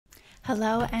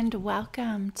Hello and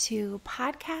welcome to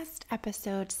podcast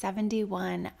episode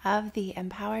 71 of the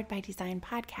Empowered by Design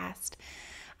podcast.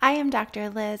 I am Dr.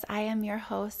 Liz. I am your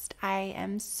host. I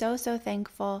am so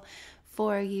thankful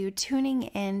for you tuning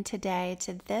in today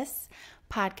to this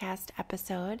podcast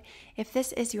episode. If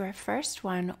this is your first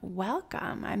one,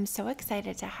 welcome. I'm so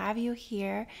excited to have you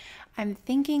here. I'm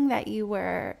thinking that you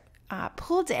were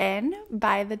pulled in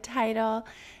by the title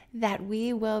that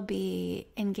we will be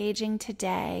engaging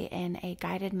today in a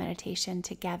guided meditation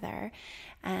together.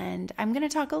 And I'm going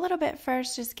to talk a little bit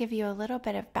first, just give you a little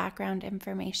bit of background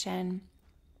information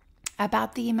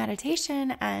about the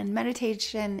meditation and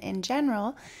meditation in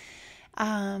general,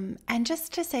 and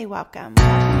just to say welcome.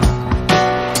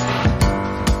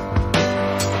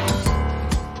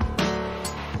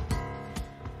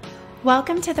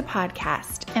 Welcome to the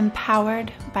podcast,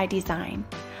 Empowered by Design.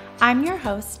 I'm your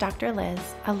host, Dr. Liz,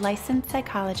 a licensed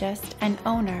psychologist and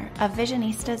owner of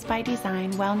Visionistas by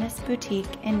Design Wellness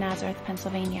Boutique in Nazareth,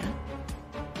 Pennsylvania.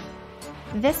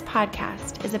 This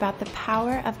podcast is about the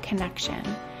power of connection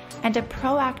and a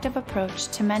proactive approach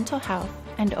to mental health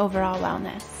and overall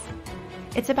wellness.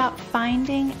 It's about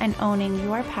finding and owning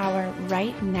your power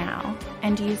right now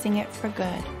and using it for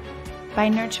good by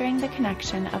nurturing the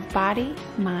connection of body,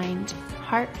 mind,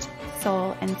 heart,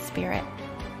 soul, and spirit.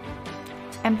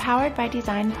 Empowered by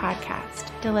Design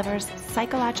podcast delivers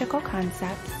psychological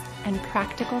concepts and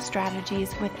practical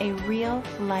strategies with a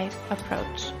real-life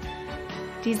approach,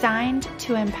 designed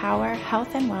to empower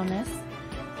health and wellness,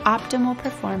 optimal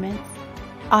performance,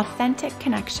 authentic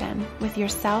connection with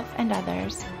yourself and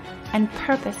others, and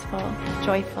purposeful,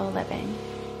 joyful living.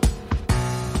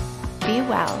 Be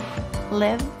well,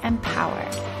 live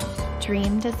empowered,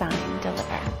 dream, design,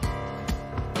 deliver.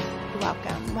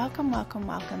 Welcome.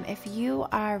 If you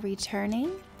are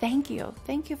returning, thank you.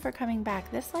 Thank you for coming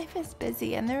back. This life is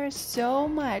busy and there is so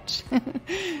much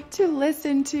to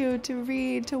listen to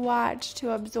read, to watch,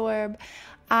 to absorb.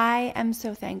 I am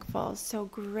so thankful, so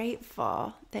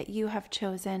grateful that you have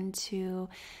chosen to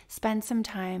spend some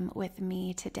time with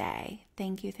me today.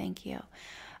 Thank you.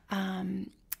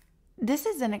 This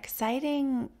is an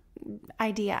exciting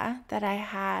idea that I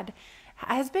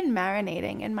has been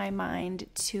marinating in my mind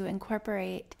to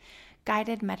incorporate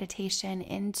guided meditation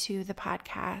into the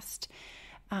podcast.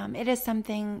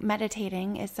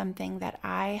 Meditating is something that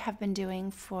I have been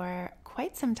doing for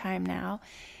quite some time now.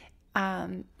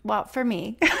 Well, for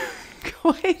me,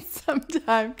 quite some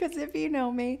time, because if you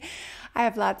know me, I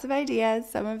have lots of ideas.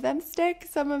 Some of them stick,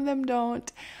 some of them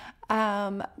don't.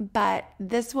 But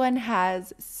this one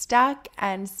has stuck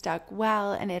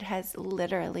well, and it has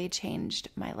literally changed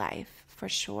my life for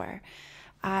sure.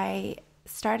 I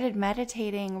started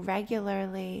meditating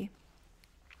regularly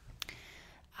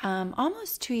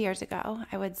almost 2 years ago,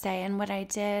 I would say. And what I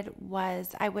did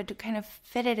was I would kind of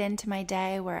fit it into my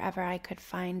day wherever I could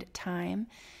find time,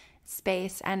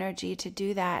 space, energy to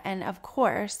do that. And of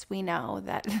course, we know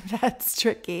that that's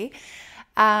tricky.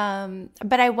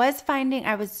 But I was finding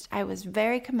I was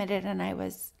very committed and I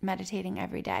was meditating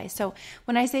every day. So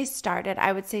when I say started,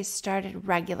 I would say started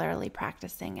regularly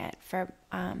practicing it. For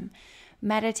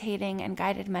meditating and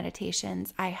guided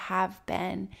meditations, I have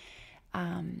been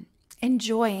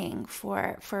enjoying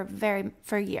for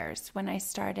years. When I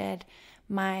started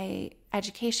my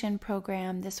education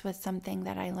program, this was something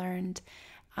that I learned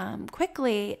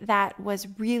quickly that was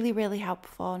really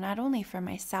helpful, not only for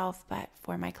myself, but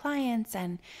for my clients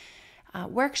and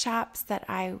workshops that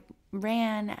I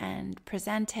ran and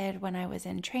presented when I was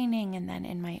in training and then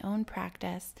in my own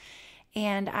practice.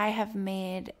 And I have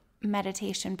made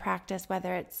meditation practice,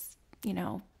 whether it's,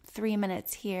 3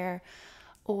 minutes here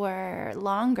or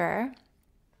longer,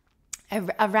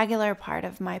 a regular part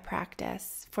of my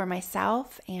practice for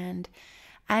myself and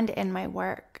in my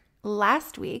work.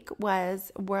 Last week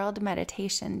was World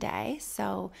Meditation Day,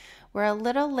 so we're a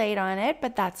little late on it,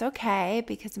 but that's okay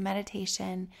because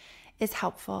meditation is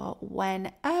helpful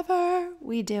whenever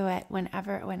we do it,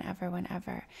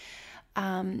 whenever.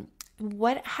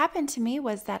 What happened to me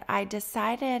was that I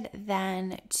decided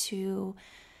then to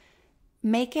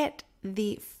make it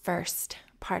the first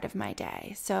part of my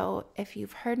day. So if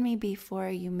you've heard me before,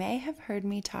 you may have heard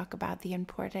me talk about the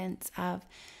importance of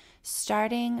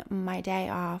starting our day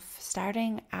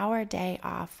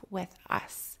off with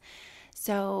us.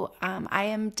 So I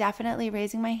am definitely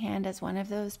raising my hand as one of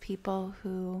those people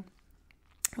who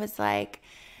was like,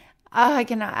 oh, I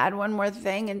cannot add one more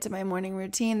thing into my morning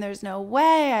routine. There's no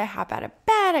way. I hop out of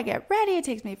bed bed, I get ready, it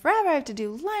takes me forever, I have to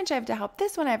do lunch, I have to help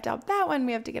this one, I have to help that one,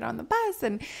 we have to get on the bus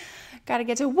and got to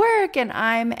get to work, and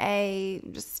I'm a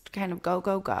just kind of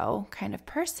go kind of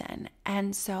person.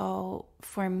 And so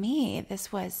for me,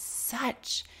 this was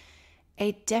such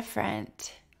a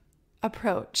different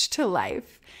approach to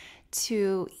life,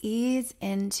 to ease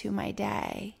into my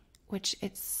day, which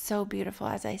it's so beautiful.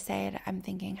 As I say it, I'm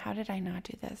thinking, how did I not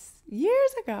do this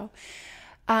years ago?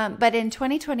 But in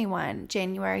 2021,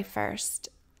 January 1st,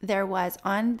 there was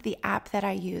on the app that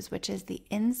I use, which is the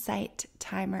Insight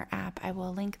Timer app. I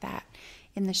will link that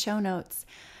in the show notes.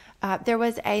 There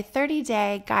was a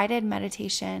 30-day guided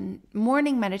meditation,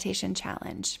 morning meditation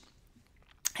challenge.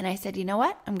 And I said, you know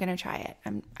what? I'm going to try it.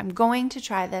 I'm going to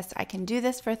try this. I can do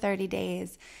this for 30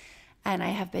 days. And I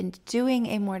have been doing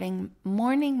a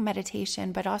morning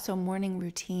meditation, but also morning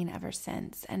routine ever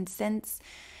since. And since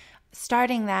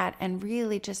starting that and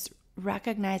really just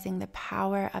recognizing the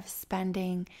power of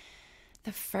spending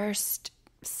the first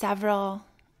several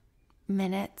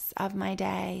minutes of my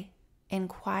day in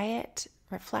quiet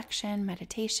reflection,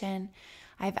 meditation,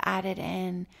 I've added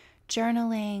in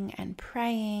journaling and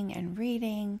praying and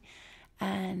reading,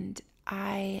 and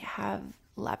I have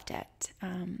loved it.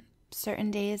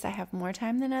 Certain days I have more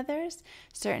time than others.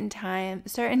 Certain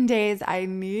days I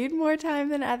need more time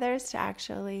than others to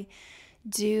actually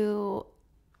do,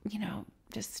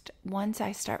 just once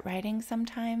I start writing,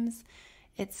 sometimes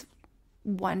it's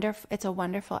wonderful. It's a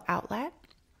wonderful outlet.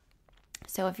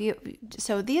 So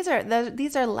these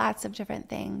are lots of different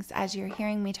things. As you're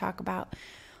hearing me talk about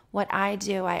what I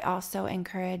do, I also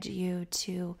encourage you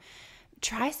to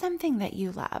try something that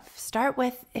you love. Start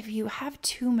with, if you have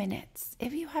 2 minutes.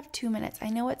 I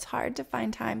know it's hard to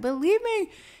find time. Believe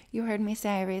me, you heard me say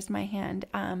I raised my hand.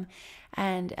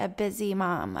 And a busy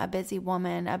mom, a busy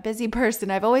woman, a busy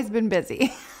person. I've always been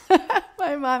busy.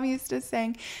 My mom used to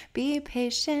sing, be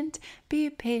patient,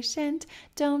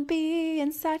 don't be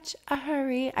in such a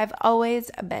hurry. I've always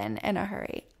been in a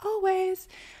hurry, always,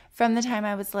 from the time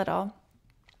I was little.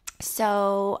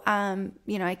 So,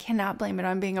 I cannot blame it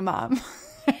on being a mom.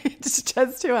 It's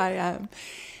just who I am.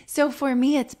 So for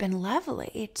me, it's been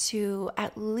lovely to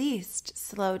at least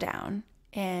slow down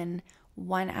in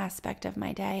one aspect of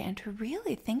my day and to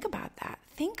really think about that.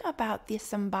 Think about the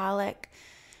symbolic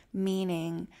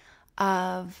meaning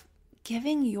of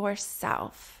giving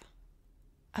yourself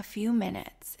a few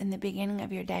minutes in the beginning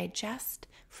of your day just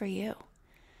for you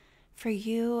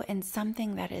and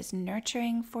something that is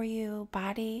nurturing for you,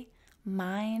 body,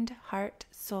 mind, heart,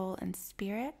 soul, and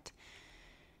spirit.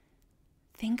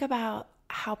 Think about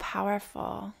how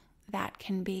powerful that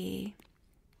can be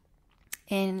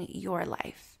in your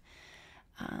life.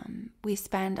 We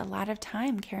spend a lot of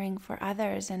time caring for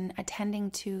others and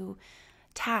attending to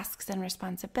tasks and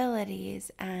responsibilities.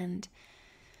 And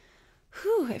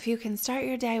if you can start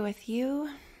your day with you,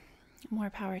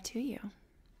 more power to you.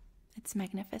 It's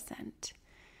magnificent.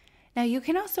 Now, you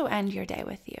can also end your day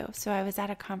with you. So I was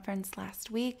at a conference last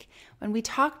week when we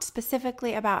talked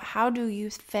specifically about how do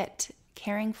you fit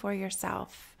caring for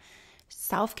yourself,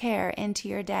 self-care into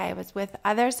your day. I was with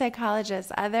other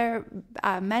psychologists, other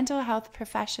mental health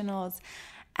professionals,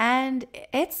 and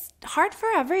it's hard for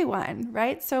everyone,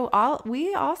 right? So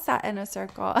we all sat in a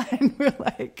circle and we're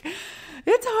like,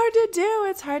 it's hard to do.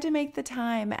 It's hard to make the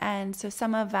time. And so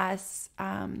some of us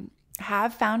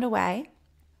have found a way,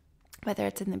 whether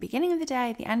it's in the beginning of the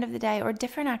day, the end of the day, or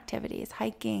different activities,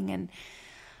 hiking and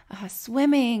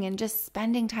swimming and just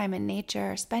spending time in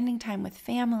nature, spending time with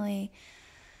family.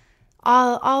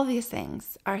 All these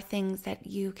things are things that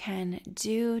you can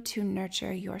do to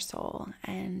nurture your soul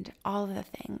and all of the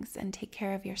things and take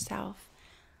care of yourself.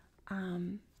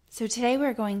 So today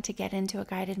we're going to get into a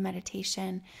guided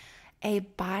meditation, a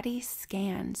body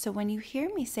scan. So when you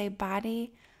hear me say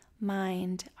body,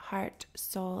 mind, heart,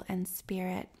 soul, and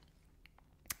spirit,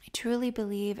 I truly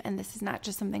believe, and this is not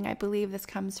just something I believe, this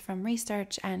comes from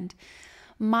research and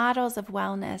models of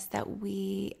wellness, that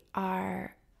we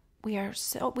are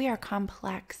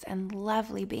complex and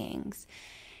lovely beings.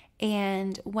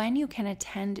 And when you can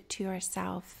attend to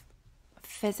yourself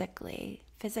physically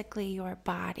your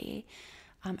body,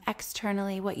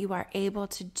 externally, what you are able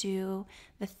to do,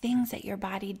 the things that your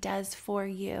body does for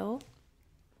you,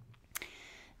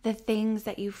 the things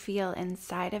that you feel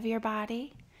inside of your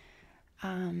body,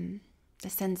 the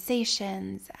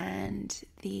sensations and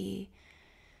the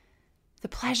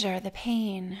pleasure, the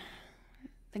pain,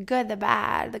 the good, the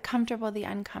bad, the comfortable, the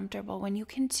uncomfortable. When you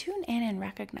can tune in and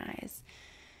recognize,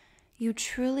 you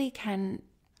truly can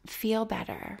feel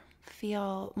better,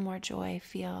 feel more joy,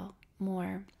 feel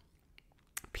more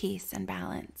peace and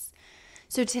balance.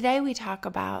 So today we talk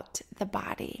about the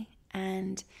body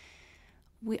and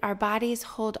our bodies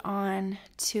hold on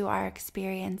to our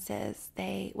experiences.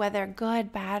 Whether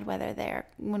good, bad,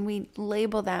 when we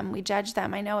label them, we judge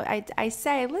them. I know I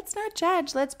say, let's not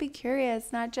judge, let's be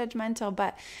curious, not judgmental.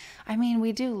 But I mean,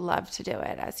 we do love to do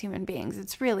it as human beings.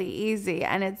 It's really easy,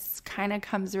 and it's kind of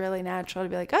comes really natural to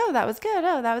be like, oh, that was good.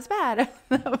 Oh, that was bad.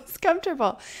 That was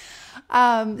comfortable.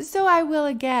 So I will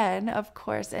again, of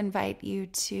course, invite you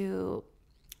to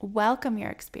welcome your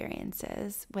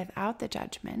experiences without the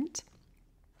judgment.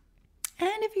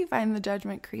 And if you find the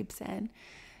judgment creeps in,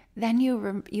 then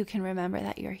you can remember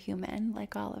that you're human,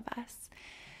 like all of us.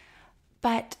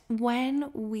 But when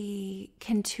we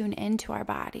can tune into our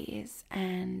bodies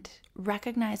and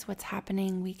recognize what's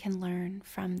happening, we can learn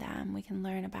from them. We can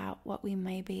learn about what we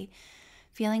may be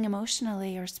feeling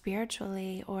emotionally or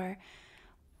spiritually, or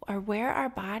where our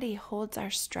body holds our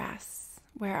stress,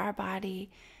 where our body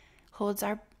holds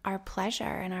our pleasure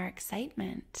and our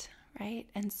excitement, right?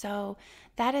 And so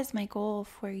that is my goal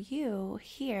for you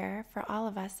here, for all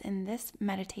of us in this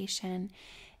meditation,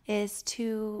 is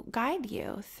to guide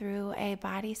you through a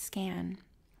body scan.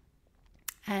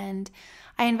 And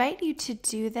I invite you to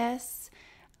do this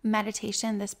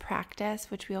meditation, this practice,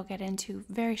 which we'll get into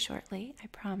very shortly, I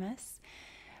promise,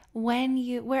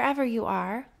 wherever you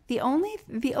are. The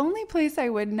only place I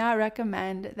would not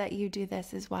recommend that you do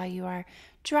this is while you are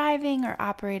driving or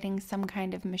operating some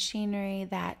kind of machinery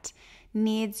that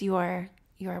needs your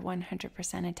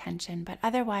 100% attention. But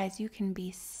otherwise, you can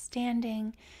be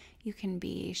standing, you can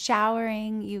be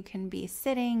showering, you can be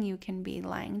sitting, you can be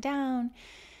lying down,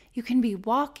 you can be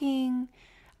walking.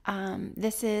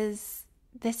 This is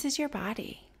your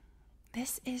body.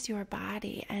 This is your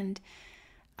body, and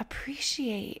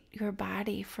appreciate your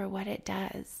body for what it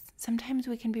does. Sometimes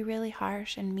we can be really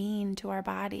harsh and mean to our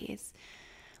bodies.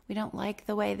 We don't like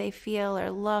the way they feel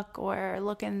or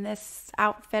look in this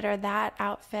outfit or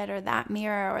that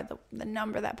mirror, or the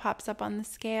number that pops up on the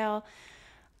scale.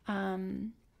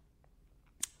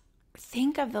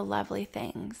 Think of the lovely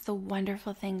things, the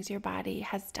wonderful things your body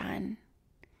has done,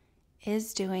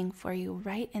 is doing for you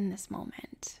right in this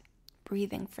moment,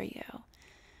 breathing for you,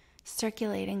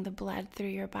 circulating the blood through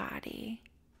your body,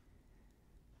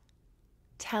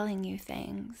 telling you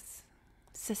things,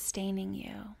 sustaining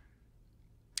you.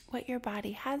 What your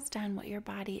body has done, what your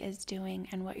body is doing,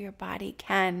 and what your body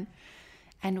can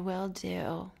and will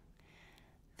do.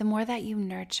 The more that you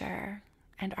nurture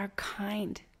and are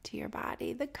kind to your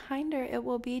body, the kinder it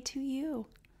will be to you.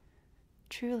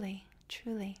 Truly,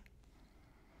 truly.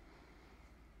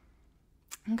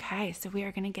 Okay, so we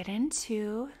are going to get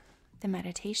into the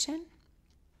meditation.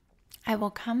 I will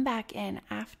come back in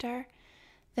after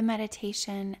the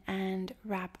meditation and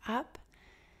wrap up.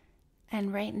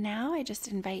 And right now, I just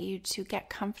invite you to get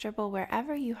comfortable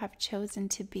wherever you have chosen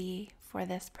to be for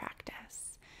this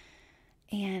practice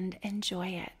and enjoy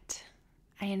it.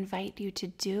 I invite you to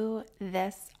do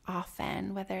this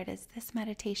often, whether it is this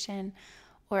meditation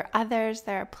or others.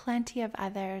 There are plenty of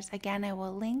others. Again, I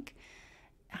will link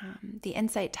the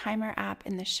Insight Timer app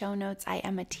in the show notes. I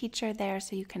am a teacher there,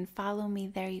 so you can follow me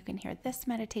there. You can hear this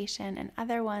meditation and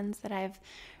other ones that I've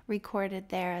recorded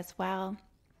there as well.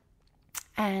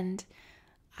 And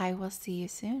I will see you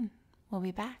soon. We'll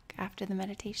be back after the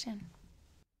meditation.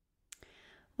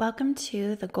 Welcome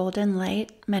to the Golden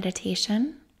Light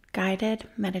Meditation, guided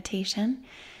meditation.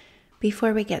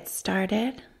 Before we get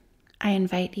started, I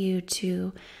invite you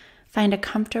to find a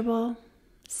comfortable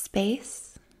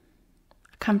space,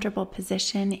 a comfortable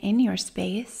position in your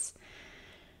space,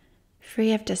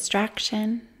 free of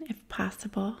distraction if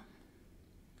possible,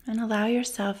 and allow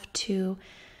yourself to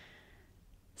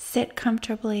sit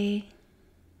comfortably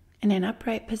in an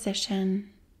upright position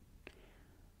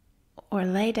or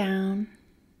lay down,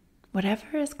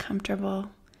 whatever is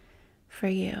comfortable for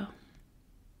you.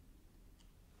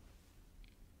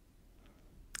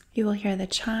 You will hear the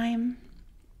chime,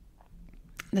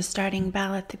 the starting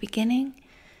bell at the beginning,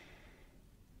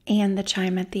 and the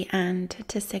chime at the end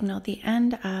to signal the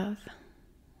end of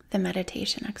the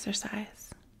meditation exercise.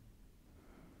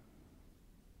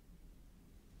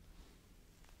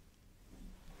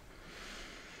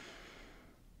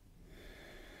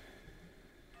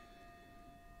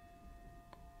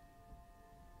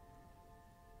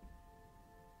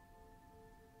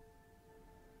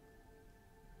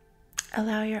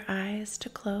 Allow your eyes to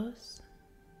close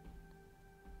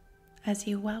as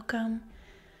you welcome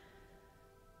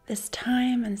this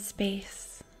time and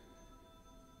space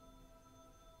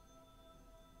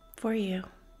for you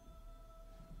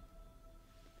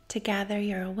to gather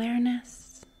your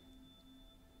awareness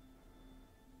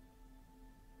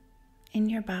in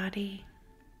your body,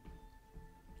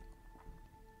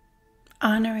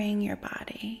 honoring your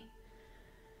body,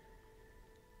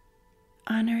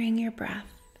 honoring your breath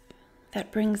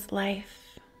that brings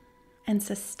life and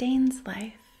sustains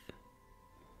life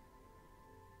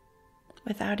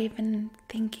without even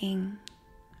thinking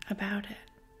about it.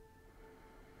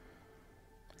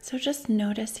 So just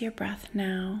notice your breath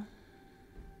now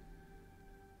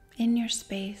in your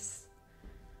space.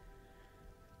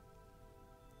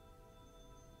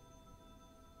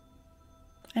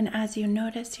 And as you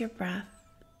notice your breath,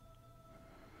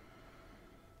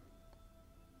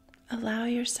 allow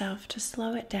yourself to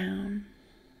slow it down,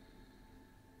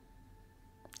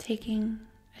 taking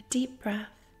a deep breath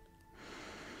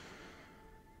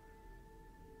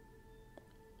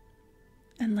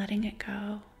and letting it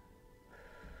go.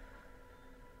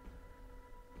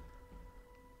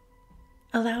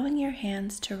 Allowing your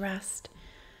hands to rest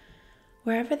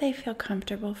wherever they feel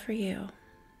comfortable for you.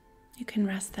 You can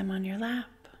rest them on your lap,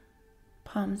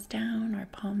 palms down or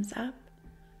palms up.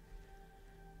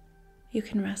 You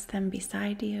can rest them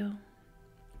beside you.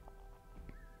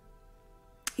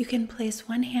 You can place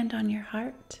one hand on your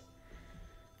heart,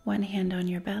 one hand on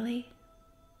your belly,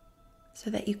 so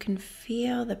that you can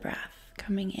feel the breath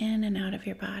coming in and out of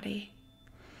your body.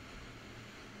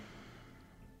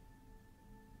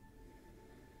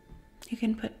 You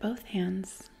can put both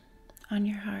hands on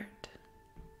your heart.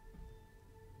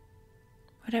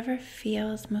 Whatever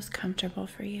feels most comfortable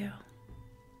for you.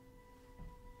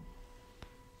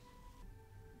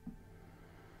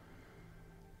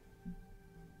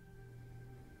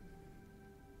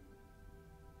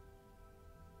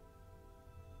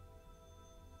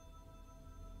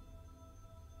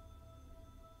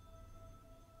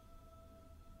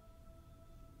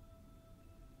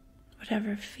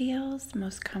 Whatever feels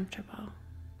most comfortable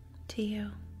to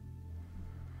you.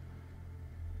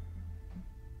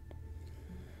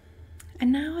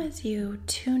 And now as you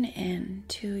tune in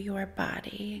to your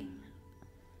body,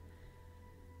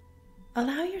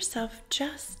 allow yourself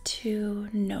just to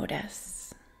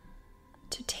notice,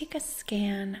 to take a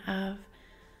scan of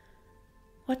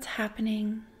what's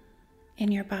happening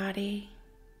in your body.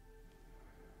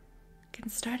 You can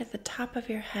start at the top of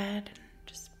your head.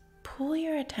 Just pull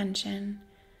your attention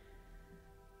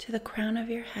to the crown of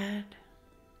your head,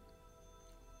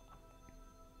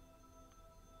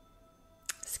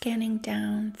 scanning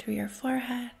down through your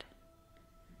forehead,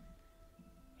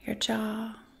 your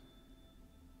jaw,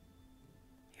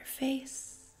 your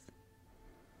face,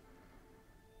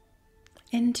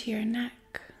 into your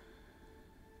neck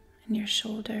and your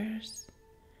shoulders.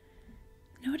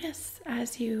 Notice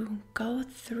as you go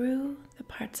through the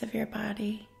parts of your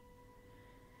body,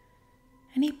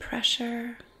 any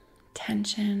pressure,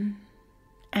 tension,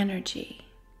 energy,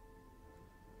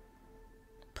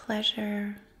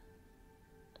 pleasure,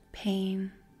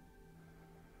 pain.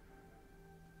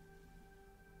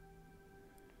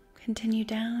 Continue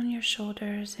down your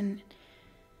shoulders and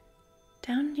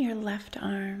down your left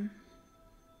arm,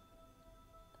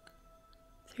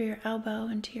 through your elbow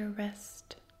into your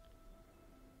wrist,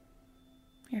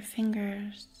 your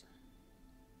fingers,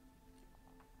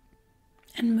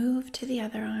 and move to the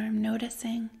other arm,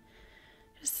 noticing,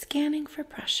 just scanning for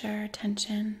pressure,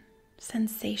 tension,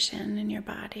 sensation in your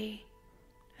body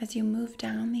as you move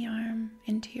down the arm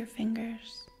into your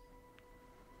fingers.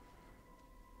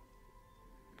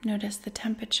 Notice the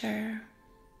temperature.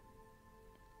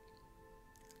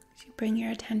 As you bring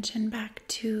your attention back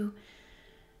to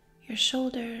your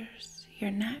shoulders,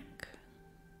 your neck,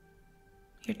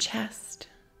 your chest,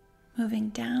 moving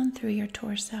down through your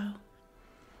torso.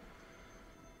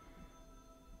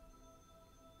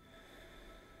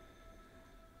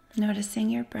 Noticing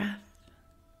your breath,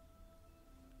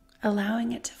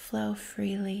 allowing it to flow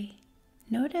freely.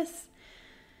 Notice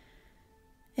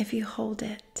if you hold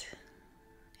it,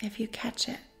 if you catch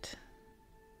it.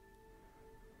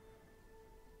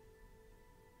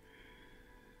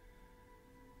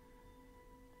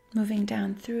 Moving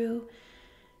down through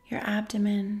your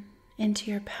abdomen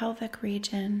into your pelvic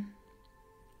region,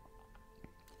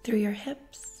 through your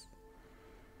hips,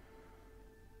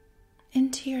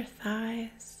 into your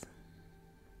thighs,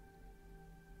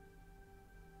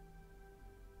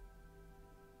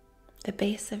 the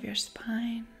base of your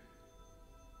spine,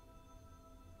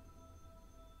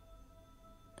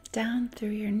 down through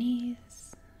your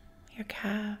knees, your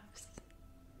calves,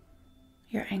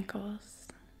 your ankles,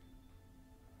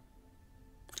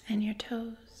 and your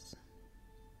toes.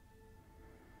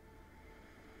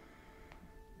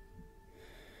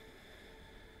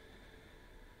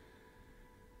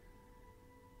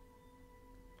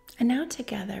 And now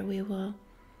together we will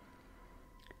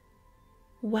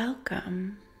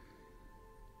welcome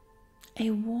a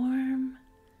warm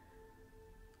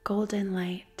golden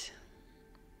light.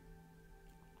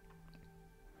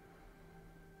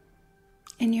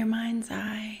 In your mind's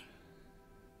eye,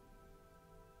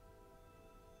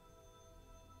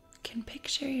 you can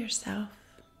picture yourself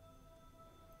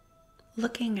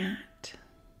looking at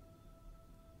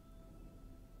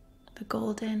the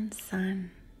golden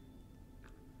sun,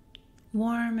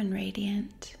 warm and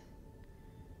radiant,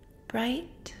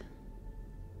 bright,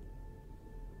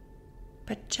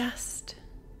 but just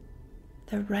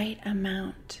the right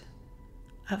amount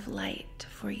of light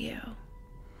for you.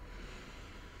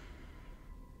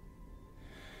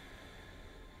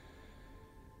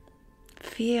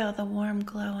 Feel the warm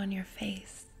glow on your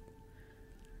face.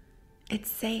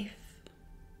 It's safe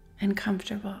and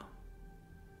comfortable.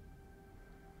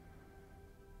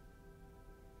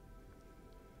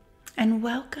 And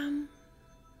welcome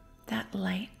that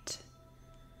light.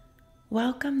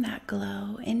 Welcome that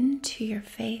glow into your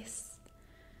face,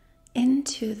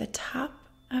 into the top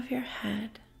of your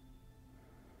head,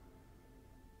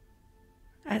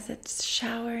 as it's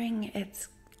showering its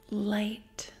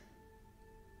light,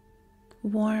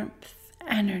 warmth,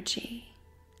 energy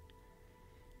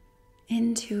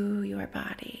into your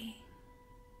body,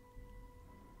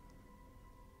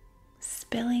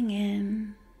 spilling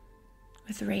in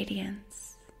with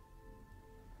radiance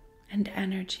and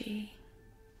energy.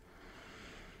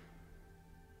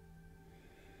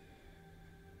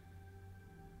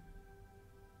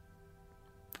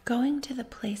 Going to the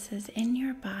places in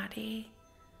your body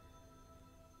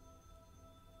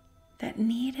that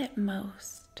need it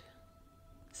most.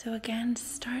 So again,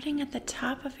 starting at the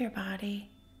top of your body,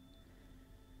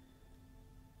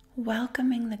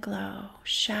 welcoming the glow,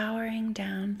 showering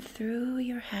down through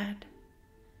your head,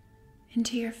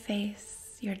 into your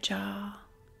face, your jaw.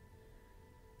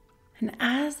 And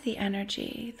as the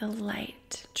energy, the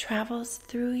light, travels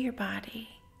through your body,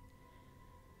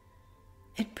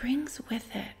 it brings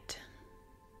with it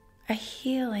a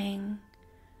healing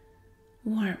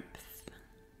warmth,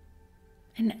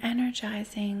 an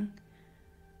energizing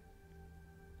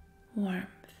warmth.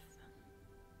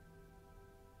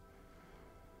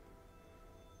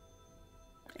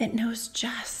 It knows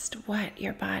just what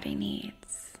your body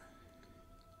needs.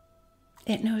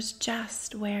 It knows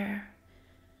just where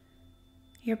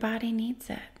your body needs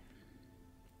it.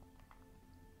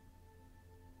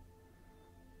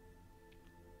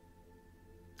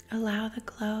 Allow the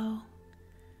glow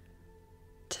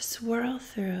to swirl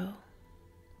through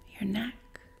your neck,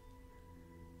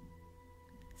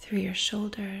 through your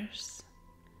shoulders,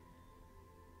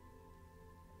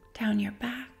 down your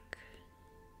back,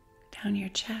 down your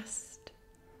chest.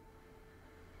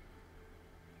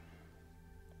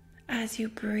 As you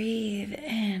breathe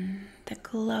in the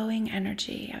glowing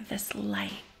energy of this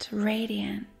light,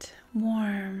 radiant,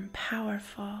 warm,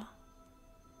 powerful,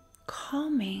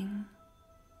 calming,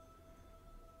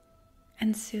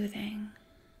 and soothing.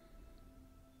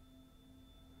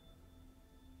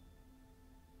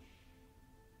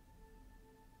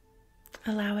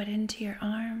 Allow it into your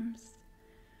arms,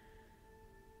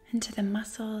 into the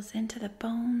muscles, into the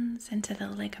bones, into the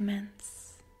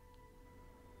ligaments,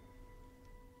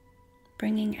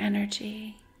 bringing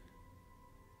energy,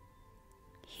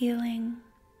 healing,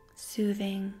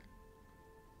 soothing,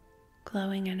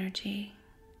 glowing energy.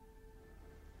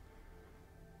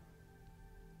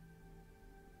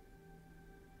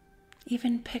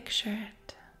 Even picture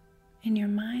it in your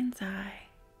mind's eye,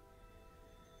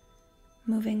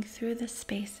 moving through the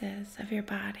spaces of your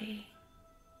body,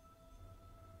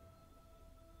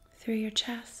 through your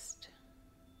chest,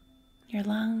 your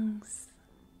lungs,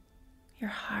 your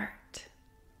heart,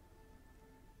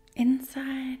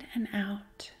 inside and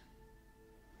out,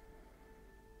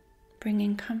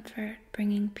 bringing comfort,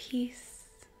 bringing peace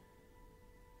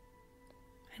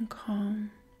and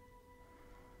calm.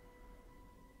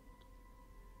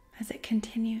 As it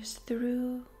continues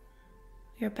through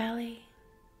your belly,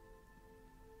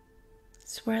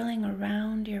 swirling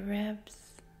around your ribs,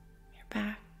 your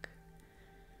back,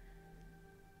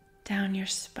 down your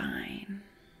spine,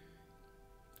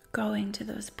 going to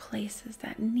those places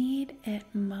that need it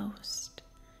most.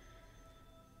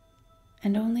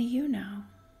 And only you know,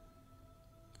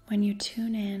 when you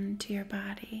tune in to your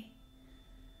body,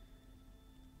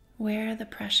 where the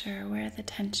pressure, where the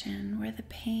tension, where the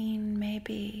pain may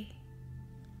be.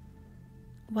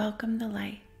 Welcome the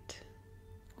light,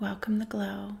 welcome the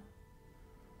glow,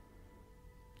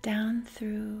 down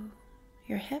through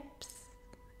your hips,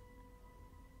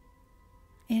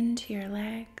 into your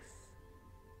legs,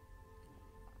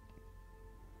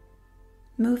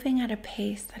 moving at a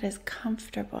pace that is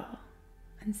comfortable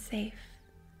and safe,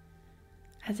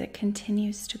 as it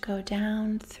continues to go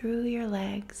down through your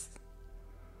legs,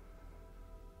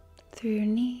 through your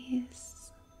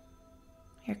knees,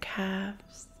 your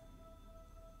calves,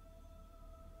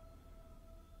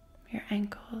 your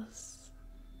ankles,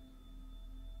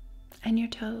 and your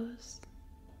toes.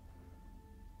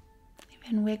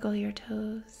 Even wiggle your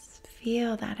toes.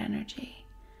 Feel that energy.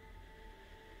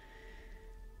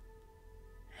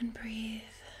 And breathe.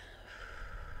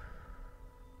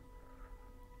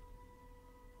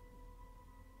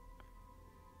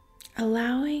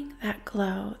 Allowing that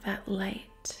glow, that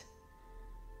light,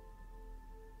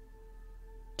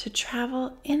 to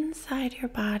travel inside your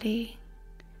body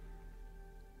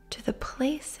to the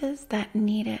places that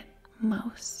need it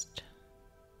most.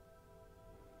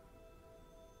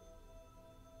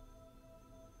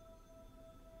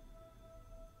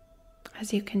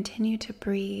 As you continue to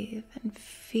breathe and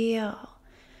feel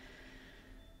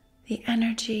the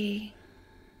energy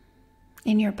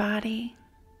in your body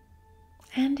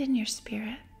and in your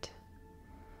spirit.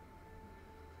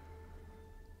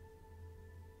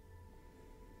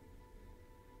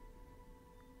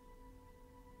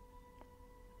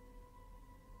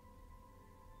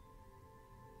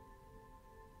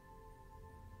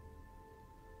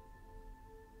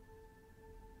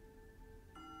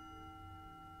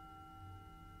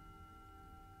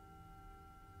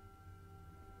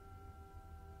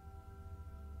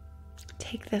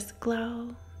 Take this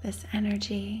glow, this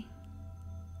energy,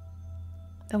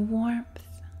 the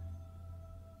warmth,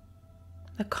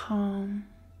 the calm,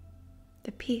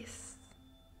 the peace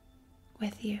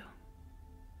with you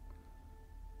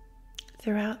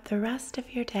throughout the rest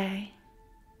of your day.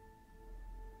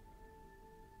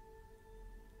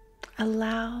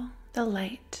 Allow the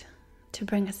light to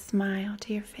bring a smile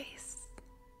to your face.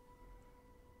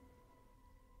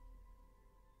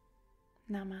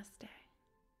 Namaste.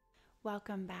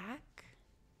 Welcome back.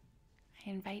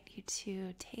 I invite you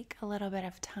to take a little bit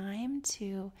of time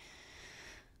to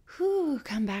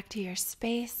come back to your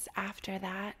space after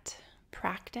that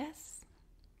practice.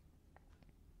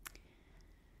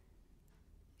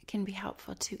 It can be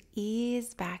helpful to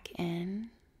ease back in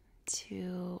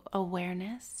to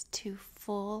awareness, to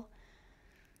full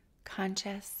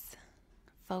conscious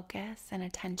focus and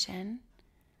attention.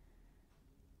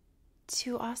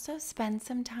 To also spend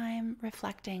some time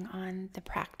reflecting on the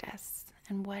practice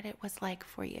and what it was like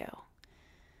for you.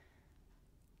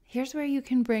 Here's where you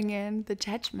can bring in the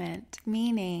judgment,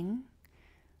 meaning,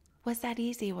 was that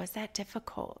easy? Was that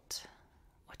difficult?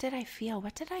 What did I feel?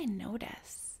 What did I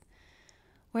notice?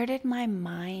 Where did my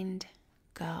mind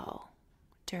go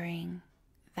during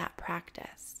that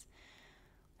practice?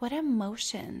 What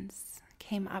emotions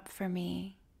came up for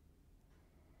me?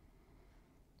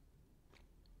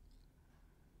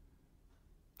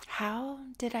 How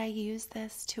did I use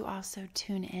this to also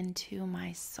tune into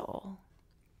my soul?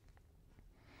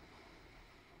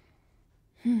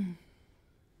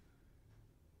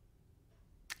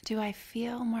 Do I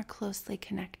feel more closely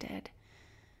connected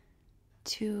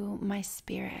to my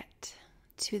spirit,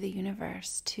 to the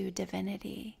universe, to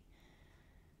divinity?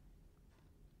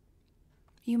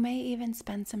 You may even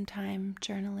spend some time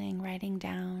journaling, writing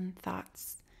down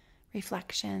thoughts,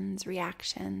 reflections,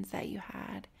 reactions that you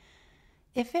had.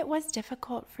 If it was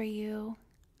difficult for you,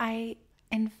 I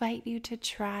invite you to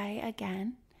try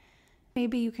again.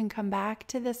 Maybe you can come back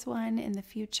to this one in the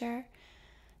future.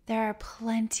 There are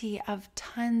plenty of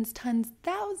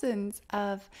thousands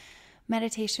of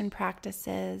meditation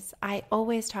practices. I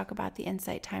always talk about the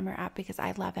Insight Timer app because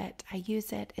I love it. I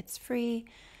use it. It's free.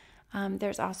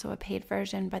 There's also a paid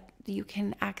version, but you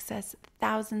can access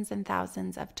thousands and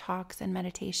thousands of talks and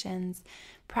meditations,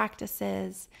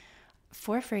 practices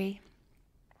for free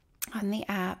on the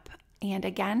app. And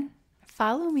again,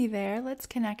 follow me there. Let's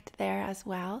connect there as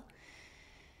well.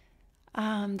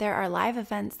 There are live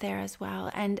events there as well.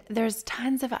 And there's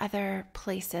tons of other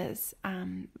places.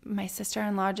 My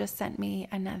sister-in-law just sent me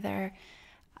another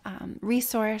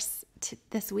resource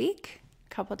this week, a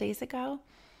couple days ago,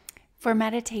 for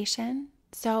meditation.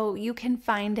 So you can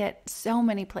find it so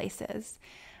many places.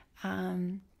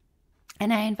 And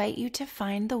I invite you to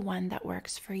find the one that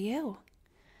works for you.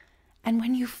 And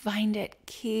when you find it,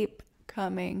 keep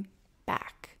coming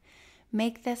back.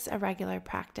 Make this a regular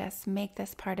practice. Make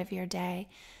this part of your day.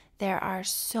 There are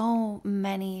so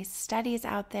many studies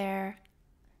out there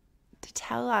to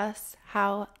tell us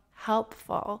how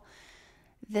helpful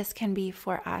this can be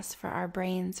for us, for our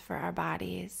brains, for our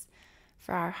bodies,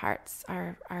 for our hearts,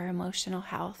 our emotional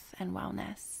health and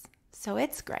wellness. So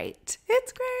it's great.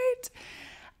 It's great.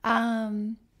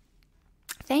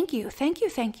 Thank you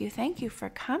for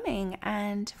coming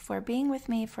and for being with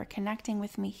me, for connecting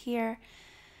with me here.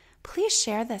 please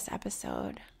share this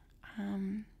episode.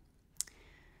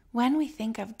 When we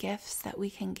think of gifts that we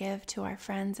can give to our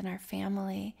friends and our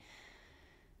family,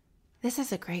 this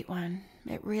is a great one.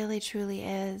 It really, truly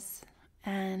is.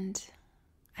 And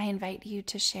I invite you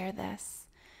to share this.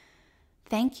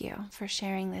 Thank you for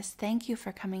sharing this. Thank you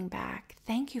for coming back.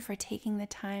 Thank you for taking the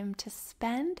time to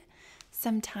spend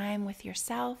some time with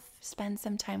yourself, spend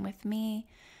some time with me.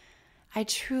 I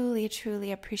truly,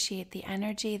 truly appreciate the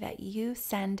energy that you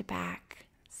send back.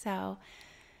 So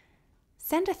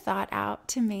send a thought out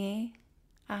to me.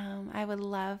 I would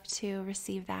love to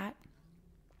receive that.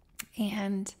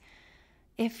 And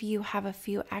if you have a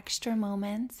few extra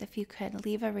moments, if you could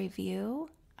leave a review,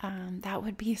 that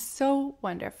would be so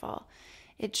wonderful.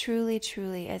 It truly,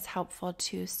 truly is helpful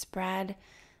to spread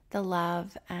the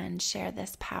love and share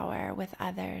this power with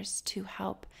others to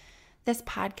help this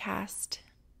podcast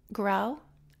grow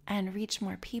and reach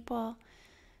more people.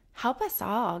 Help us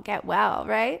all get well,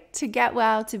 right? To get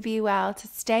well, to be well, to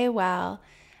stay well,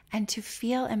 and to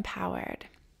feel empowered.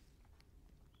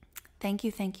 Thank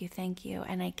you, thank you, thank you.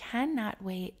 And I cannot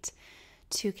wait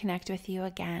to connect with you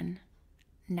again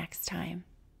next time.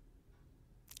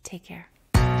 Take care.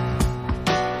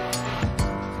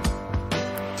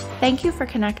 Thank you for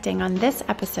connecting on this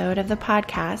episode of the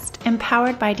podcast,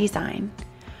 Empowered by Design.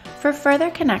 For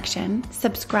further connection,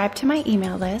 subscribe to my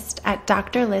email list at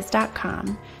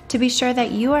drliz.com to be sure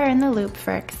that you are in the loop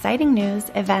for exciting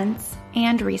news, events,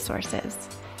 and resources.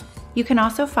 You can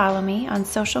also follow me on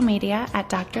social media at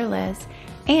Dr. Liz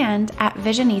and at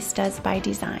Visionistas by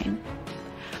Design.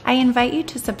 I invite you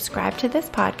to subscribe to this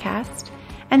podcast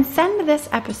and send this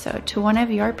episode to one of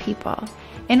your people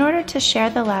in order to share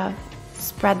the love,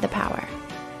 spread the power.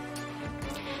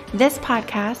 This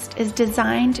podcast is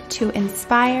designed to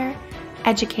inspire,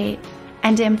 educate,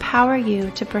 and empower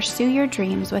you to pursue your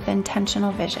dreams with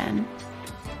intentional vision.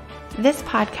 This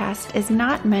podcast is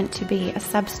not meant to be a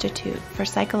substitute for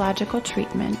psychological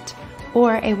treatment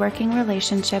or a working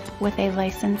relationship with a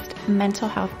licensed mental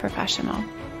health professional.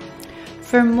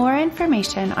 For more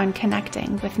information on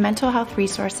connecting with mental health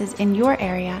resources in your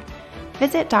area,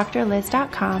 visit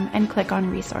drliz.com and click on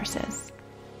resources.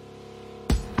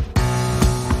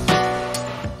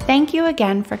 Thank you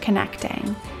again for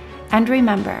connecting. And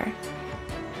remember,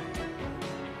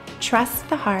 trust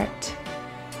the heart,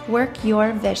 work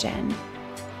your vision,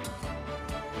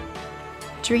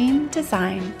 dream,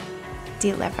 design,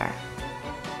 deliver.